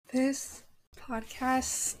This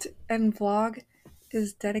podcast and vlog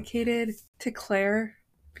is dedicated to Claire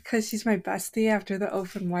because she's my bestie after the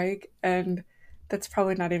open mic, and that's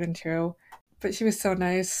probably not even true. But she was so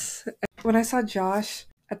nice. When I saw Josh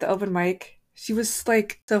at the open mic, she was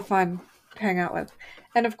like so fun to hang out with.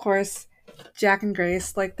 And of course, Jack and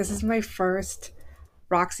Grace. Like, this is my first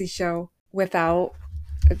Roxy show without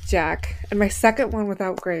Jack, and my second one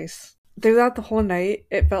without Grace. Throughout the whole night,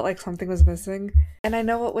 it felt like something was missing. And I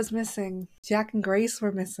know what was missing. Jack and Grace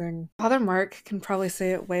were missing. Father Mark can probably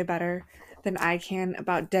say it way better than I can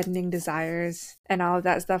about deadening desires and all of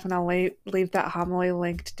that stuff, and I'll leave that homily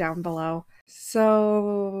linked down below.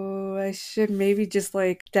 So I should maybe just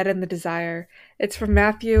deaden the desire. It's from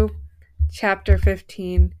Matthew chapter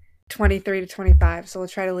 15, 23 to 25. So we'll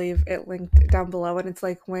try to leave it linked down below. And it's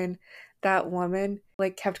when that woman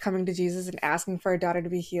kept coming to Jesus and asking for her daughter to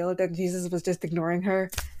be healed, and Jesus was just ignoring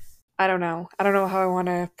her. I don't know how I want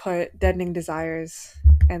to put deadening desires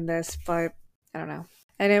in this, but I don't know.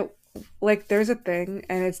 And it there's a thing,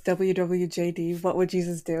 and it's WWJD, what would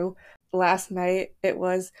Jesus do? Last night it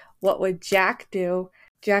was, what would Jack do?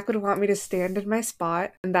 Jack would want me to stand in my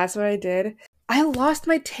spot, and that's what I did. I lost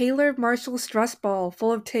my Taylor Marshall stress ball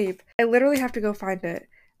full of tape. I literally have to go find it.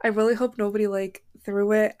 I really hope nobody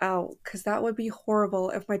threw it out, because that would be horrible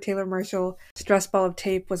if my Taylor Marshall stress ball of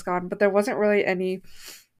tape was gone. But there wasn't really any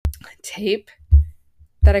tape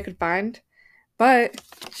that I could find. But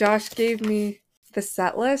Josh gave me the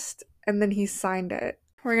set list, and then he signed it.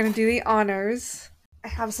 We're gonna do the honors. I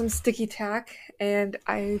have some sticky tack, and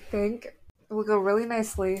I think it will go really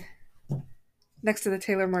nicely next to the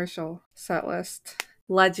Taylor Marshall set list.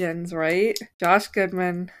 Legends, right? Josh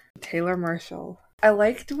Goodman, Taylor Marshall. I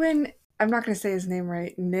liked when, I'm not going to say his name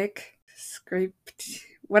right, Nick Scraped,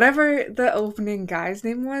 whatever the opening guy's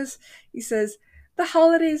name was, he says, the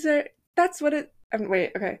holidays are, that's what it,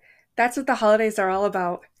 wait, okay, that's what the holidays are all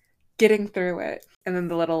about, getting through it. And then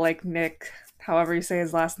the little Nick, however you say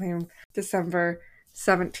his last name, December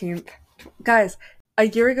 17th. Guys, a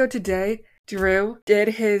year ago today, Drew did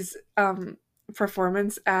his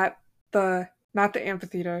performance at not the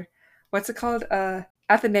amphitheater, what's it called,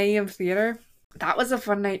 Athenaeum Theater. That was a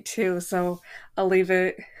fun night too, so I'll leave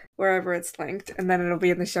it wherever it's linked, and then it'll be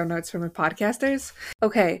in the show notes for my podcasters.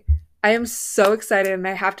 Okay, I am so excited, and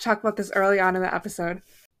I have to talk about this early on in the episode.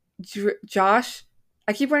 Josh,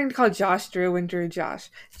 I keep wanting to call Josh Drew and Drew Josh.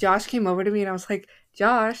 Josh came over to me and I was like,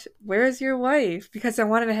 Josh, where's your wife? Because I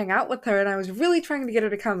wanted to hang out with her, and I was really trying to get her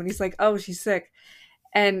to come, and he's like, oh, she's sick.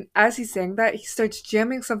 And as he's saying that, he starts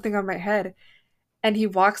jamming something on my head, and he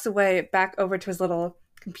walks away back over to his little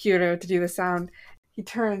computer to do the sound. He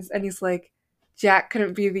turns and he's like, Jack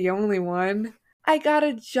couldn't be the only one. I got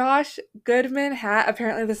a Josh Goodman hat.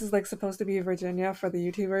 Apparently this is supposed to be Virginia for the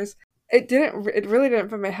YouTubers. It really didn't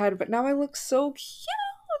fit my head, but now I look so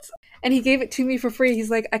cute. And he gave it to me for free.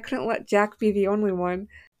 He's like, I couldn't let Jack be the only one.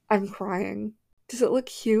 I'm crying. Does it look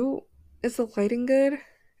cute? Is the lighting good?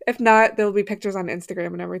 If not, there'll be pictures on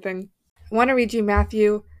Instagram and everything. I want to read you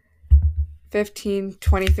Matthew 15,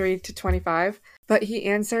 23 to 25. But he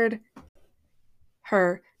answered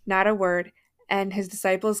her not a word, and his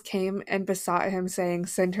disciples came and besought him, saying,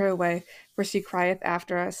 send her away, for she crieth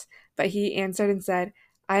after us. But he answered and said,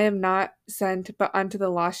 I am not sent but unto the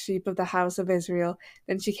lost sheep of the house of Israel.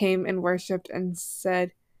 Then she came and worshipped and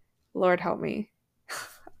said, Lord, help me.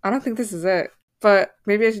 I don't think this is it, but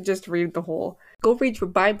maybe I should just read the whole. Go read your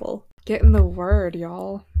Bible. Get in the word,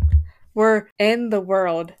 y'all. We're in the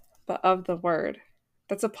world, but of the word.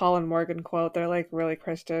 That's a Paul and Morgan quote. They're really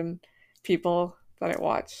Christian people that I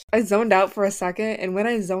watch. I zoned out for a second, and when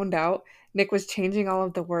I zoned out, Nick was changing all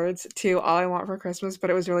of the words to All I Want for Christmas, but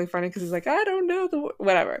it was really funny because he's like, I don't know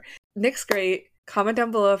whatever. Nick's great. Comment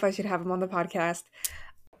down below if I should have him on the podcast.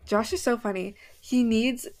 Josh is so funny. He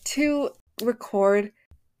needs to record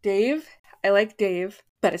Dave. I like Dave,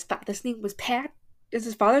 but his father's name was Pat. Is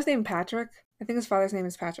his father's name Patrick? I think his father's name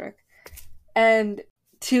is Patrick. And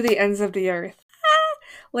To the Ends of the Earth.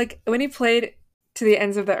 When he played To the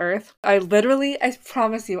Ends of the Earth, I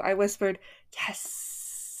promise you, I whispered,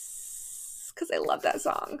 yes, because I love that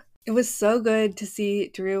song. It was so good to see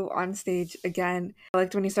Drew on stage again. I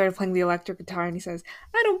liked when he started playing the electric guitar, and he says,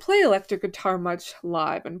 I don't play electric guitar much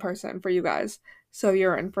live in person for you guys, so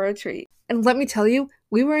you're in for a treat. And let me tell you,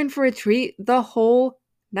 we were in for a treat the whole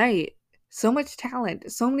night. So much talent.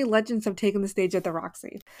 So many legends have taken the stage at the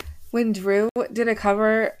Roxy. When Drew did a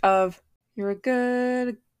cover of You're a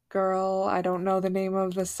Good Girl, I don't know the name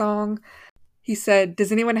of the song, he said,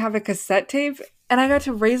 does anyone have a cassette tape? And I got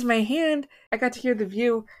to raise my hand. I got to hear The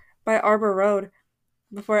View by Arbor Road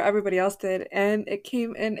before everybody else did, and it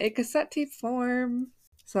came in a cassette tape form.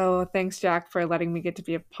 So thanks, Jack, for letting me get to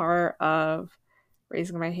be a part of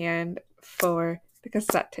raising my hand for the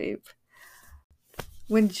cassette tape.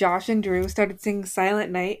 When Josh and Drew started singing Silent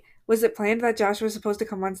Night, was it planned that Josh was supposed to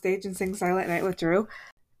come on stage and sing Silent Night with Drew?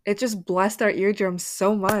 It just blessed our eardrums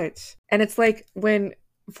so much. And it's like when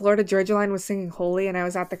Florida Georgia Line was singing Holy and I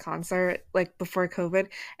was at the concert like before COVID,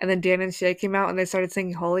 and then Dan and Shay came out and they started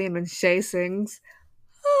singing Holy, and when Shay sings,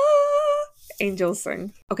 ah, angels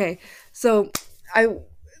sing. Okay, so I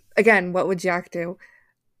again, what would Jack do?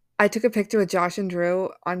 I took a picture with Josh and Drew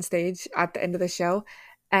on stage at the end of the show,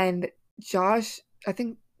 and Josh, I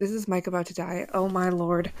think this is Mike about to die. Oh my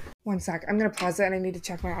lord. One sec. I'm gonna pause it and I need to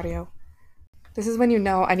check my audio. This is when you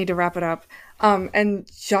know I need to wrap it up. And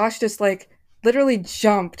Josh just like literally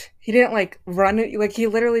jumped. He didn't like run it, like he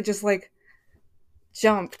literally just like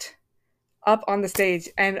jumped up on the stage.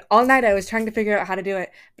 And all night I was trying to figure out how to do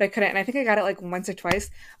it, but I couldn't. And I think I got it like once or twice.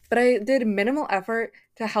 But I did minimal effort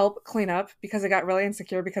to help clean up because I got really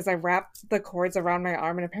insecure because I wrapped the cords around my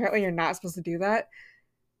arm, and apparently you're not supposed to do that.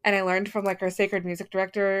 And I learned from like our sacred music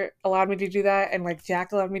director allowed me to do that, and like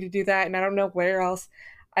Jack allowed me to do that, and I don't know where else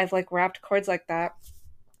I've like wrapped cords like that.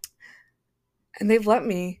 And they've let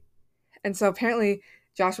me. And so apparently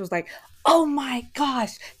Josh was like, "Oh my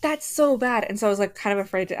gosh, that's so bad." And so I was like kind of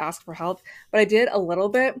afraid to ask for help, but I did a little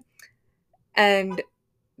bit. And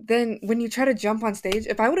then when you try to jump on stage,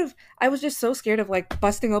 if I would have, I was just so scared of like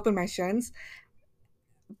busting open my shins.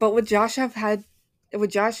 But would Josh have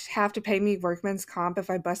to pay me workman's comp if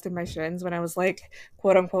I busted my shins when I was like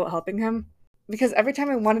quote unquote helping him? Because every time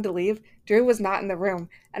I wanted to leave, Drew was not in the room,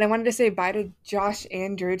 and I wanted to say bye to Josh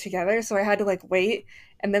and Drew together, so I had to like wait.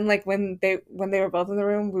 And then like when they were both in the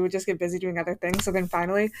room, we would just get busy doing other things. So then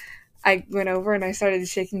finally, I went over and I started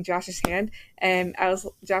shaking Josh's hand, and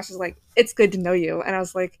Josh was like, "It's good to know you," and I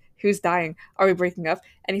was like, "Who's dying? Are we breaking up?"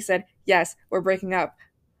 And he said, "Yes, we're breaking up."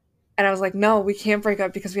 And I was like, "No, we can't break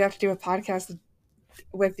up because we have to do a podcast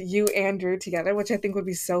with you and Drew together, which I think would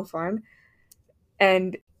be so fun."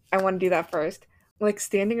 And I want to do that first. Like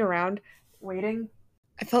standing around waiting,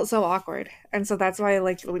 I felt so awkward. And so that's why I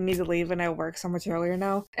like need to leave, and I work so much earlier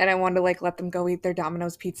now. And I want to like let them go eat their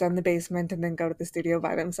Domino's pizza in the basement and then go to the studio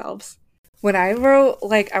by themselves. When I wrote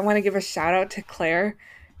like I want to give a shout out to Claire,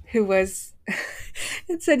 who was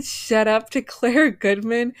it said shut up to Claire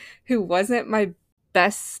Goodman, who wasn't my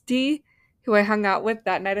bestie, who I hung out with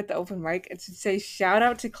that night at the open mic. It should say shout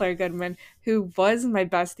out to Claire Goodman, who was my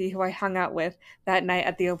bestie, who I hung out with that night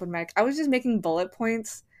at the open mic. I was just making bullet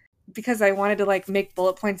points because I wanted to like make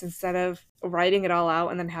bullet points instead of writing it all out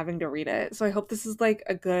and then having to read it. So I hope this is like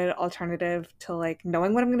a good alternative to like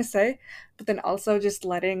knowing what I'm going to say, but then also just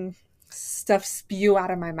letting stuff spew out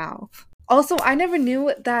of my mouth. Also, I never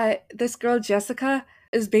knew that this girl Jessica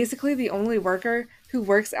is basically the only worker who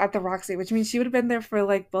works at the Roxy, which means she would have been there for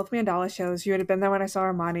like both Mandala shows. She would have been there when I saw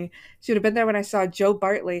Armani. She would have been there when I saw Joe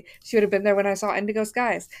Bartley. She would have been there when I saw Indigo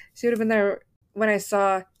Skies. She would have been there when I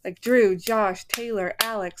saw like Drew, Josh, Taylor,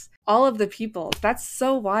 Alex, all of the people. That's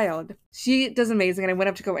so wild. She does amazing. And I went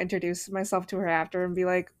up to go introduce myself to her after and be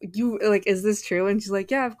like, "You like, is this true?" And she's like,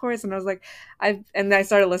 "Yeah, of course." And I was like, and I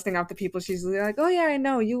started listing off the people. She's like, "Oh yeah, I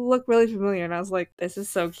know. You look really familiar." And I was like, this is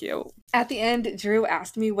so cute. At the end, Drew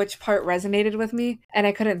asked me which part resonated with me, and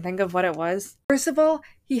I couldn't think of what it was. First of all,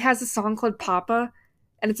 he has a song called Papa,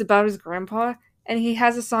 and it's about his grandpa. And he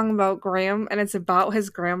has a song about Graham, and it's about his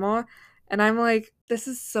grandma. And I'm like, this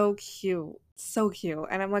is so cute. So cute.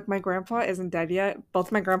 And I'm like, my grandpa isn't dead yet.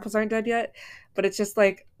 Both my grandpas aren't dead yet. But it's just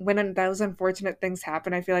like when those unfortunate things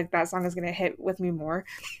happen, I feel like that song is going to hit with me more.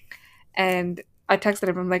 And I texted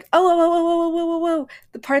him. I'm like, oh, whoa, whoa, whoa, whoa, whoa, whoa.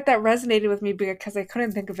 The part that resonated with me because I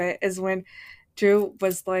couldn't think of it is when Drew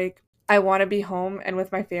was like, I want to be home and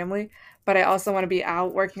with my family, but I also want to be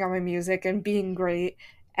out working on my music and being great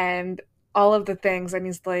and all of the things. And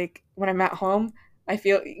he's like, when I'm at home, I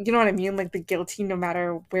feel, you know what I mean? Like the guilty no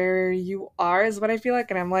matter where you are is what I feel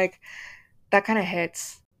like. And I'm like, that kind of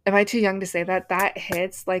hits. Am I too young to say that? That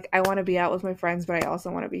hits. Like, I want to be out with my friends, but I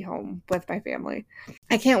also want to be home with my family.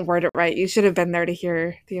 I can't word it right. You should have been there to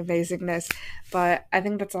hear the amazingness. But I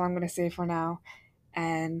think that's all I'm going to say for now.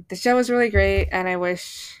 And the show was really great. And I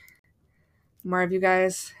wish more of you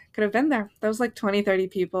guys could have been there. There was like 20, 30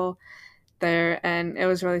 people there. And it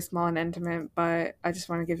was really small and intimate. But I just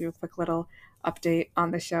want to give you a quick little update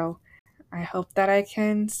on the show. I hope that I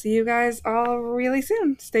can see you guys all really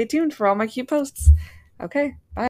soon. Stay tuned for all my cute posts. Okay, bye.